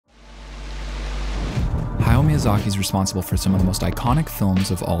Hayao Miyazaki is responsible for some of the most iconic films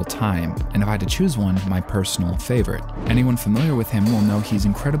of all time, and if I had to choose one, my personal favorite. Anyone familiar with him will know he's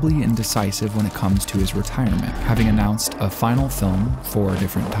incredibly indecisive when it comes to his retirement, having announced a final film 4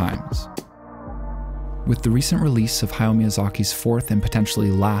 different times. With the recent release of Hayao Miyazaki's 4th and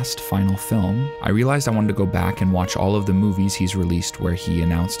potentially last final film, I realized I wanted to go back and watch all of the movies he's released where he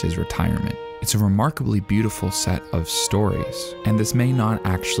announced his retirement. It's a remarkably beautiful set of stories, and this may not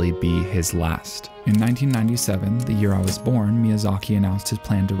actually be his last. In 1997, the year I was born, Miyazaki announced his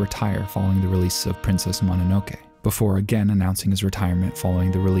plan to retire following the release of Princess Mononoke, before again announcing his retirement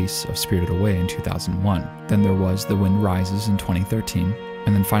following the release of Spirited Away in 2001. Then there was The Wind Rises in 2013,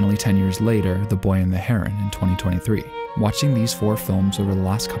 and then finally 10 years later, The Boy and the Heron in 2023. Watching these 4 films over the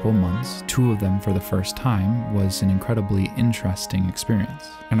last couple months, 2 of them for the first time, was an incredibly interesting experience.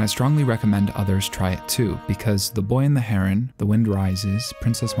 And I strongly recommend others try it too, because The Boy and the Heron, The Wind Rises,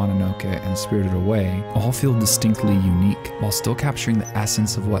 Princess Mononoke, and Spirited Away all feel distinctly unique, while still capturing the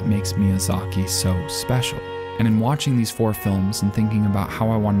essence of what makes Miyazaki so special. And in watching these 4 films and thinking about how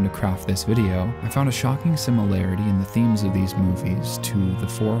I wanted to craft this video, I found a shocking similarity in the themes of these movies to the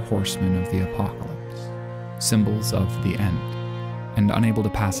 4 horsemen of the apocalypse, symbols of the end. And unable to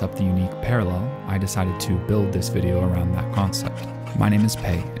pass up the unique parallel, I decided to build this video around that concept. My name is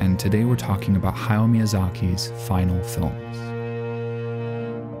Pei, and today we're talking about Hayao Miyazaki's final films.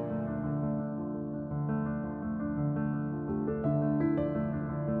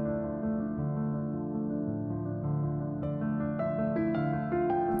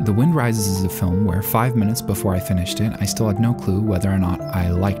 The Wind Rises is a film where 5 minutes before I finished it, I still had no clue whether or not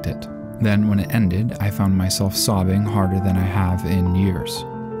I liked it. Then when it ended, I found myself sobbing harder than I have in years.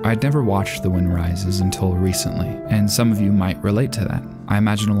 I had never watched The Wind Rises until recently, and some of you might relate to that. I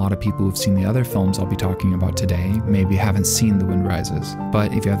imagine a lot of people who've seen the other films I'll be talking about today maybe haven't seen The Wind Rises,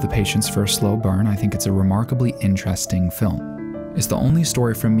 but if you have the patience for a slow burn, I think it's a remarkably interesting film. It's the only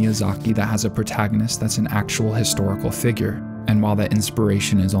story from Miyazaki that has a protagonist that's an actual historical figure. And while that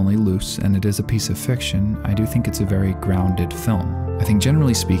inspiration is only loose and it is a piece of fiction, I do think it's a very grounded film. I think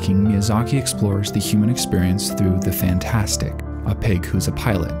generally speaking, Miyazaki explores the human experience through the fantastic, a pig who's a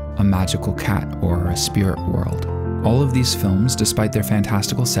pilot, a magical cat, or a spirit world. All of these films, despite their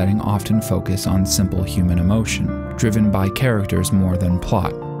fantastical setting, often focus on simple human emotion, driven by characters more than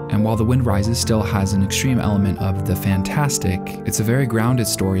plot. And while The Wind Rises still has an extreme element of the fantastic, it's a very grounded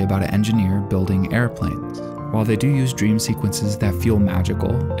story about an engineer building airplanes. While they do use dream sequences that feel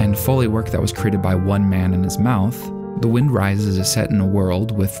magical, and Foley work that was created by one man and his mouth, The Wind Rises is set in a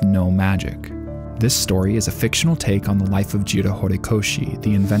world with no magic. This story is a fictional take on the life of Jiro Horikoshi,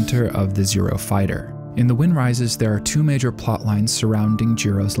 the inventor of the Zero Fighter. In The Wind Rises, there are 2 major plot lines surrounding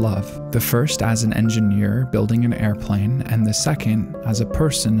Jiro's love. The first as an engineer building an airplane, and the second as a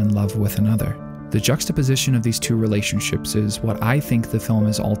person in love with another. The juxtaposition of these 2 relationships is what I think the film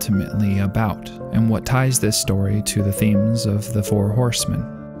is ultimately about, and what ties this story to the themes of the 4 horsemen.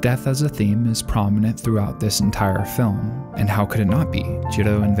 Death as a theme is prominent throughout this entire film, and how could it not be?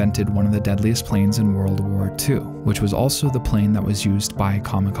 Jiro invented one of the deadliest planes in World War II, which was also the plane that was used by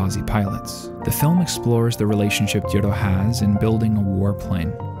kamikaze pilots. The film explores the relationship Jiro has in building a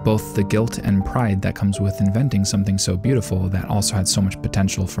warplane, both the guilt and pride that comes with inventing something so beautiful that also had so much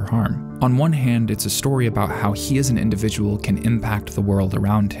potential for harm. On one hand, it's a story about how he as an individual can impact the world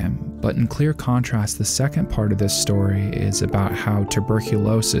around him, but in clear contrast, the second part of this story is about how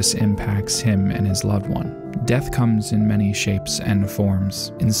tuberculosis impacts him and his loved one. Death comes in many shapes and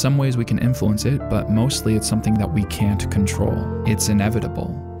forms. In some ways we can influence it, but mostly it's something that we can't control. It's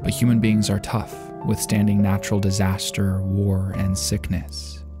inevitable, but human beings are tough, withstanding natural disaster, war, and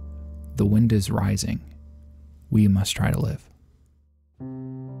sickness. The wind is rising. We must try to live.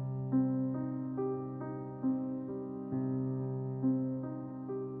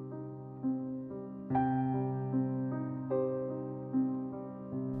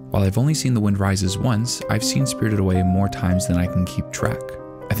 While I've only seen The Wind Rises once, I've seen Spirited Away more times than I can keep track.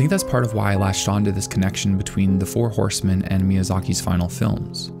 I think that's part of why I latched onto this connection between the 4 horsemen and Miyazaki's final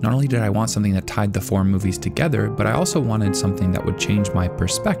films. Not only did I want something that tied the 4 movies together, but I also wanted something that would change my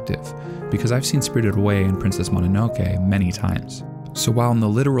perspective, because I've seen Spirited Away and Princess Mononoke many times. So while in the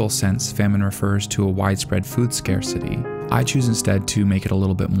literal sense famine refers to a widespread food scarcity, I choose instead to make it a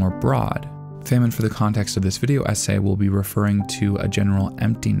little bit more broad. Famine for the context of this video essay will be referring to a general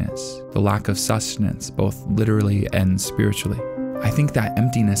emptiness, the lack of sustenance, both literally and spiritually. I think that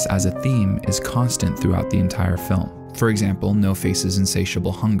emptiness as a theme is constant throughout the entire film. For example, No Face's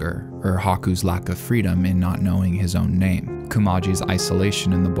insatiable hunger, or Haku's lack of freedom in not knowing his own name. Kumaji's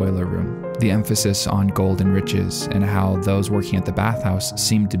isolation in the boiler room, the emphasis on gold and riches, and how those working at the bathhouse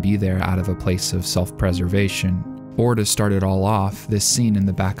seemed to be there out of a place of self-preservation. Or to start it all off, this scene in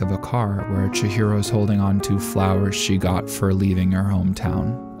the back of a car where Chihiro's holding on to flowers she got for leaving her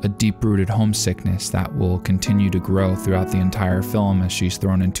hometown. A deep-rooted homesickness that will continue to grow throughout the entire film as she's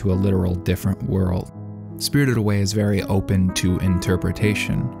thrown into a literal different world. Spirited Away is very open to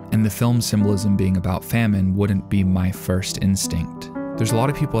interpretation, and the film's symbolism being about famine wouldn't be my first instinct. There's a lot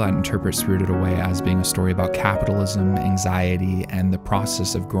of people that interpret Spirited Away as being a story about capitalism, anxiety, and the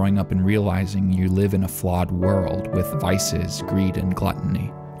process of growing up and realizing you live in a flawed world with vices, greed, and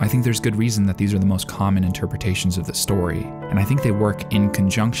gluttony. I think there's good reason that these are the most common interpretations of the story, and I think they work in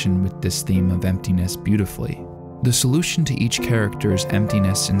conjunction with this theme of emptiness beautifully. The solution to each character's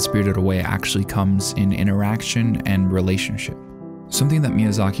emptiness in Spirited Away actually comes in interaction and relationship. Something that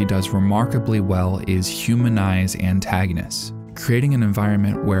Miyazaki does remarkably well is humanize antagonists, creating an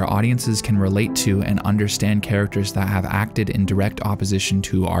environment where audiences can relate to and understand characters that have acted in direct opposition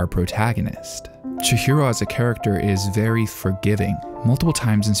to our protagonist. Chihiro as a character is very forgiving. Multiple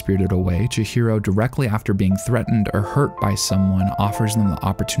times in Spirited Away, Chihiro, directly after being threatened or hurt by someone, offers them the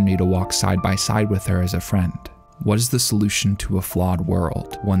opportunity to walk side by side with her as a friend. What is the solution to a flawed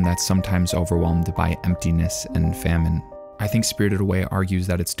world, one that's sometimes overwhelmed by emptiness and famine? I think Spirited Away argues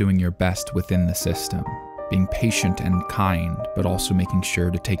that it's doing your best within the system, being patient and kind, but also making sure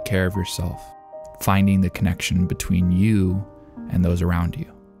to take care of yourself, finding the connection between you and those around you.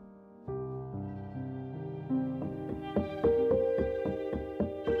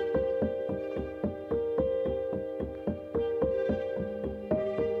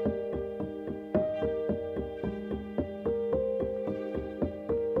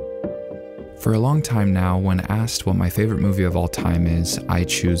 For a long time now, when asked what my favorite movie of all time is, I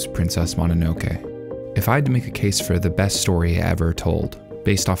choose Princess Mononoke. If I had to make a case for the best story ever told,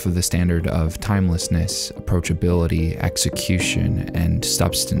 based off of the standard of timelessness, approachability, execution, and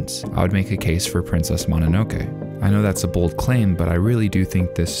substance, I would make a case for Princess Mononoke. I know that's a bold claim, but I really do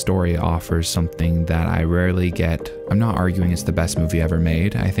think this story offers something that I rarely get. I'm not arguing it's the best movie ever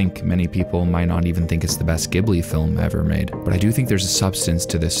made. I think many people might not even think it's the best Ghibli film ever made, but I do think there's a substance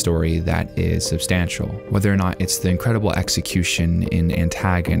to this story that is substantial. Whether or not it's the incredible execution in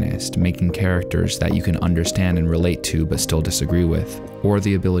antagonist, making characters that you can understand and relate to but still disagree with, or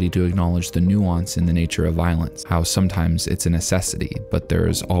the ability to acknowledge the nuance in the nature of violence, how sometimes it's a necessity, but there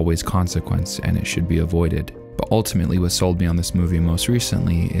is always consequence and it should be avoided. But ultimately what sold me on this movie most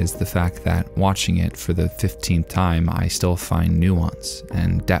recently is the fact that watching it for the 15th time, I still find nuance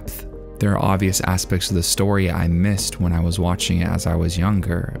and depth. There are obvious aspects of the story I missed when I was watching it as I was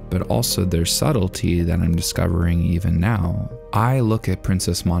younger, but also there's subtlety that I'm discovering even now. I look at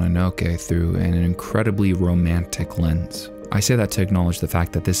Princess Mononoke through an incredibly romantic lens. I say that to acknowledge the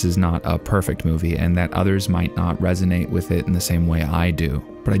fact that this is not a perfect movie and that others might not resonate with it in the same way I do,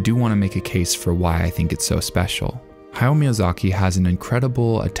 but I do want to make a case for why I think it's so special. Hayao Miyazaki has an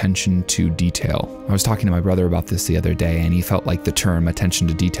incredible attention to detail. I was talking to my brother about this the other day and he felt like the term attention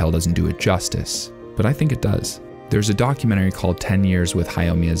to detail doesn't do it justice, but I think it does. There's a documentary called 10 Years with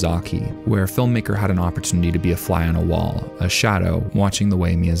Hayao Miyazaki, where a filmmaker had an opportunity to be a fly on a wall, a shadow, watching the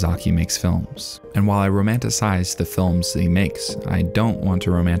way Miyazaki makes films. And while I romanticize the films he makes, I don't want to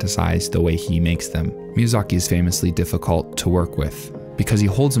romanticize the way he makes them. Miyazaki is famously difficult to work with, because he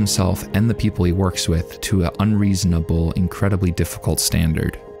holds himself and the people he works with to an unreasonable, incredibly difficult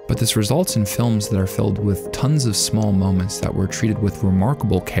standard. But this results in films that are filled with tons of small moments that were treated with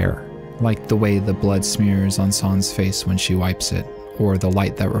remarkable care. Like the way the blood smears on San's face when she wipes it, or the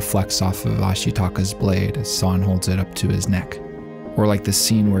light that reflects off of Ashitaka's blade as San holds it up to his neck. Or like the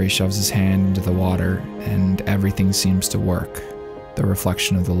scene where he shoves his hand into the water and everything seems to work. The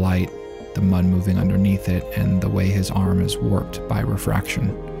reflection of the light, the mud moving underneath it, and the way his arm is warped by refraction.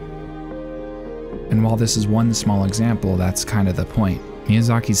 And while this is one small example, that's kind of the point.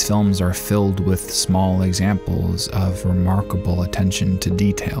 Miyazaki's films are filled with small examples of remarkable attention to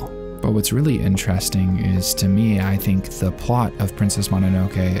detail. But what's really interesting is, to me, I think the plot of Princess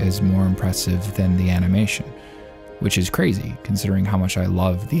Mononoke is more impressive than the animation, which is crazy considering how much I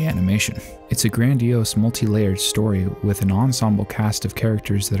love the animation. It's a grandiose, multi-layered story with an ensemble cast of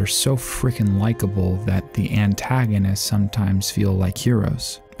characters that are so freaking likable that the antagonists sometimes feel like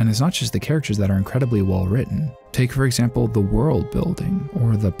heroes. And it's not just the characters that are incredibly well written. Take, for example, the world building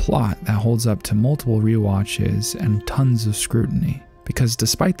or the plot that holds up to multiple rewatches and tons of scrutiny. Because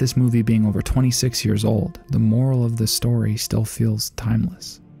despite this movie being over 26 years old, the moral of the story still feels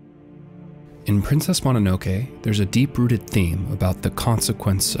timeless. In Princess Mononoke, there's a deep-rooted theme about the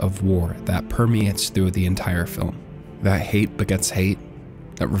consequence of war that permeates through the entire film. that hate begets hate,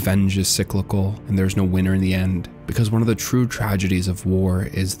 that revenge is cyclical and there's no winner in the end, because one of the true tragedies of war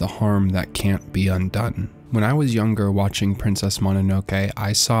is the harm that can't be undone. When I was younger watching Princess Mononoke,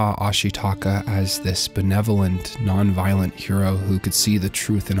 I saw Ashitaka as this benevolent, non-violent hero who could see the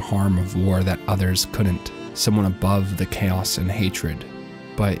truth and harm of war that others couldn't, someone above the chaos and hatred.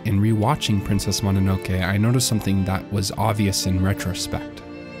 But in rewatching Princess Mononoke, I noticed something that was obvious in retrospect.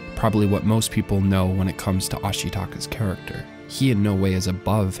 Probably what most people know when it comes to Ashitaka's character. He in no way is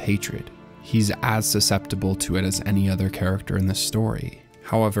above hatred. He's as susceptible to it as any other character in the story.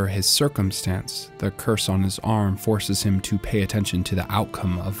 However, his circumstance, the curse on his arm, forces him to pay attention to the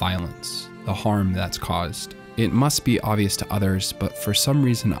outcome of violence, the harm that's caused. It must be obvious to others, but for some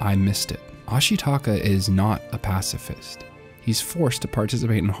reason I missed it. Ashitaka is not a pacifist. He's forced to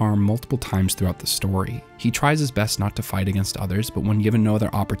participate in harm multiple times throughout the story. He tries his best not to fight against others, but when given no other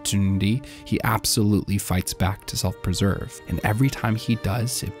opportunity, he absolutely fights back to self-preserve. And every time he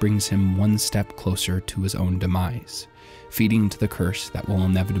does, it brings him one step closer to his own demise, feeding into the curse that will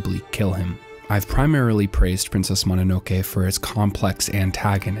inevitably kill him. I've primarily praised Princess Mononoke for its complex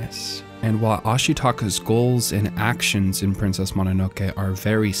antagonists. And while Ashitaka's goals and actions in Princess Mononoke are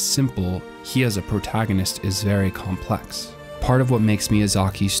very simple, he as a protagonist is very complex. Part of what makes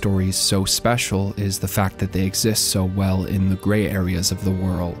Miyazaki's stories so special is the fact that they exist so well in the gray areas of the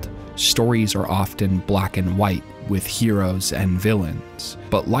world. Stories are often black and white, with heroes and villains,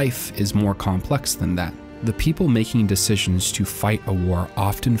 but life is more complex than that. The people making decisions to fight a war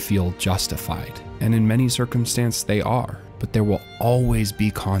often feel justified, and in many circumstances they are, but there will always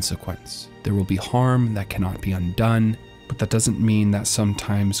be consequence. There will be harm that cannot be undone, but that doesn't mean that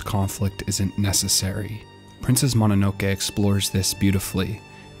sometimes conflict isn't necessary. Princess Mononoke explores this beautifully,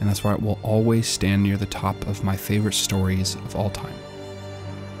 and that's why it will always stand near the top of my favorite stories of all time.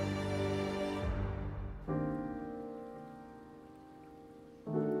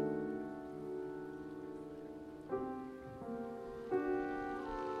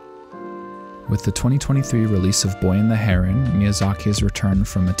 With the 2023 release of Boy and the Heron, Miyazaki has returned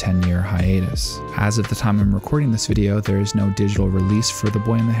from a 10-year hiatus. As of the time I'm recording this video, there is no digital release for The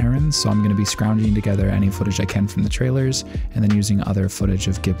Boy and the Heron, so I'm going to be scrounging together any footage I can from the trailers, and then using other footage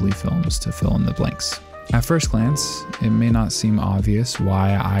of Ghibli films to fill in the blanks. At first glance, it may not seem obvious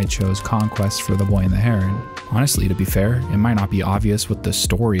why I chose Conquest for The Boy and the Heron. Honestly, to be fair, it might not be obvious what the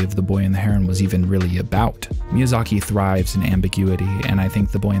story of The Boy and the Heron was even really about. Miyazaki thrives in ambiguity, and I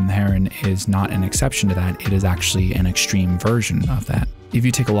think The Boy and the Heron is not an exception to that, it is actually an extreme version of that. If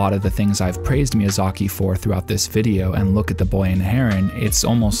you take a lot of the things I've praised Miyazaki for throughout this video and look at The Boy and the Heron, it's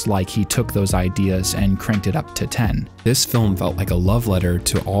almost like he took those ideas and cranked it up to 10. This film felt like a love letter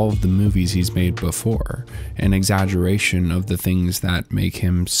to all of the movies he's made before, an exaggeration of the things that make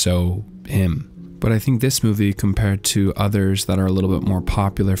him so him. But I think this movie, compared to others that are a little bit more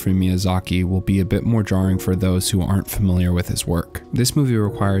popular from Miyazaki, will be a bit more jarring for those who aren't familiar with his work. This movie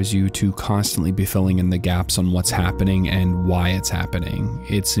requires you to constantly be filling in the gaps on what's happening and why it's happening.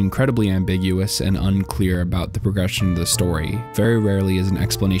 It's incredibly ambiguous and unclear about the progression of the story. Very rarely is an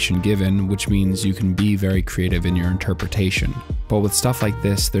explanation given, which means you can be very creative in your interpretation. But with stuff like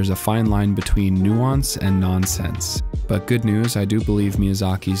this, there's a fine line between nuance and nonsense. But good news, I do believe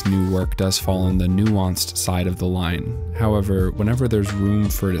Miyazaki's new work does fall on the nuanced side of the line. However, whenever there's room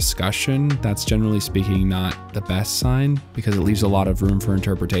for discussion, that's generally speaking not the best sign, because it leaves a lot of room for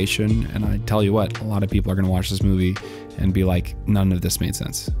interpretation, and I tell you what, a lot of people are going to watch this movie and be like, none of this made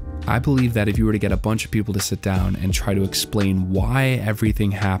sense. I believe that if you were to get a bunch of people to sit down and try to explain why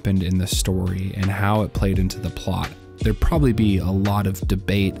everything happened in the story and how it played into the plot, there'd probably be a lot of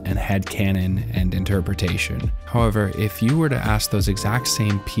debate and headcanon and interpretation. However, if you were to ask those exact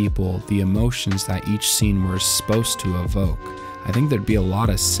same people the emotions that each scene was supposed to evoke, I think there'd be a lot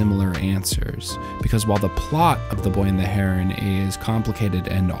of similar answers. Because while the plot of The Boy and the Heron is complicated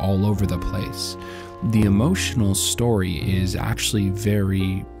and all over the place, the emotional story is actually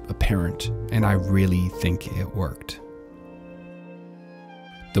very apparent, and I really think it worked.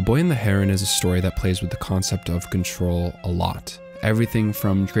 The Boy and the Heron is a story that plays with the concept of control a lot. Everything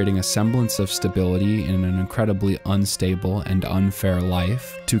from creating a semblance of stability in an incredibly unstable and unfair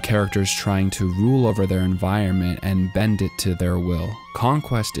life, to characters trying to rule over their environment and bend it to their will.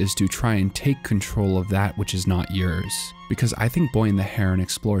 Conquest is to try and take control of that which is not yours. Because I think Boy and the Heron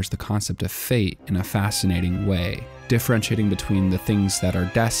explores the concept of fate in a fascinating way, differentiating between the things that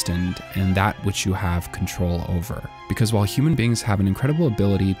are destined and that which you have control over. Because while human beings have an incredible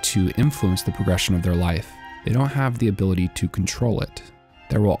ability to influence the progression of their life, they don't have the ability to control it.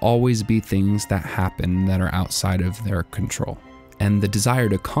 There will always be things that happen that are outside of their control. And the desire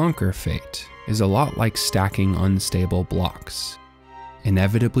to conquer fate is a lot like stacking unstable blocks.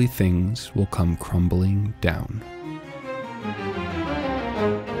 Inevitably, things will come crumbling down.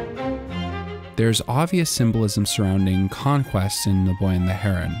 There's obvious symbolism surrounding conquest in The Boy and the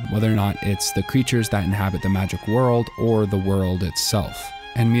Heron, whether or not it's the creatures that inhabit the magic world or the world itself.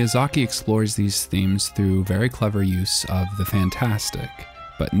 And Miyazaki explores these themes through very clever use of the fantastic.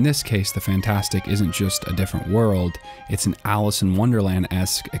 But in this case, the fantastic isn't just a different world, it's an Alice in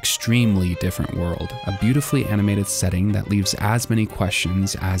Wonderland-esque, extremely different world. A beautifully animated setting that leaves as many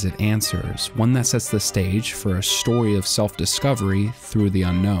questions as it answers, one that sets the stage for a story of self-discovery through the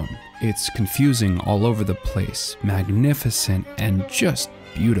unknown. It's confusing all over the place, magnificent, and just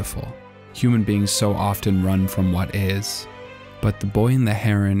beautiful. Human beings so often run from what is. But The Boy and the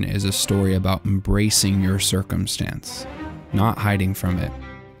Heron is a story about embracing your circumstance, not hiding from it.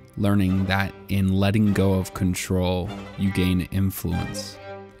 Learning that in letting go of control, you gain influence.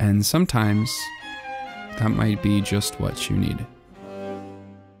 And sometimes, that might be just what you need.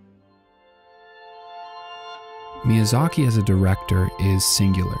 Miyazaki as a director is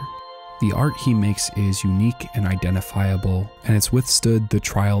singular. The art he makes is unique and identifiable, and it's withstood the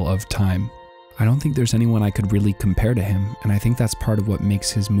trial of time. I don't think there's anyone I could really compare to him, and I think that's part of what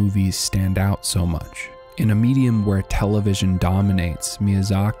makes his movies stand out so much. In a medium where television dominates,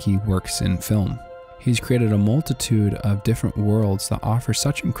 Miyazaki works in film. He's created a multitude of different worlds that offer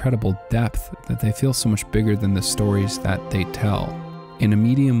such incredible depth that they feel so much bigger than the stories that they tell. In a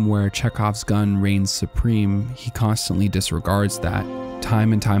medium where Chekhov's gun reigns supreme, he constantly disregards that,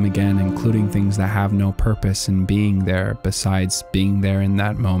 time and time again, including things that have no purpose in being there besides being there in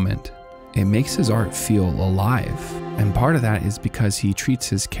that moment. It makes his art feel alive, and part of that is because he treats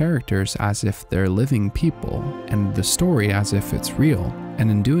his characters as if they're living people, and the story as if it's real. And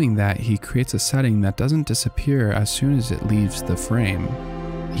in doing that, he creates a setting that doesn't disappear as soon as it leaves the frame.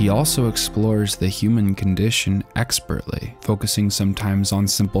 He also explores the human condition expertly, focusing sometimes on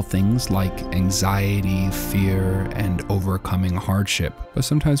simple things like anxiety, fear, and overcoming hardship, but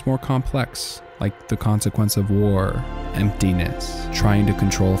sometimes more complex, like the consequence of war, emptiness, trying to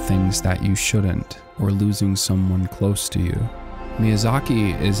control things that you shouldn't, or losing someone close to you.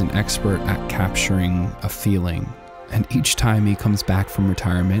 Miyazaki is an expert at capturing a feeling, and each time he comes back from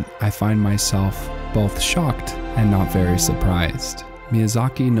retirement, I find myself both shocked and not very surprised.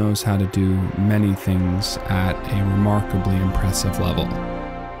 Miyazaki knows how to do many things at a remarkably impressive level,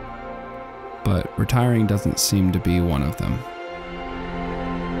 but retiring doesn't seem to be one of them.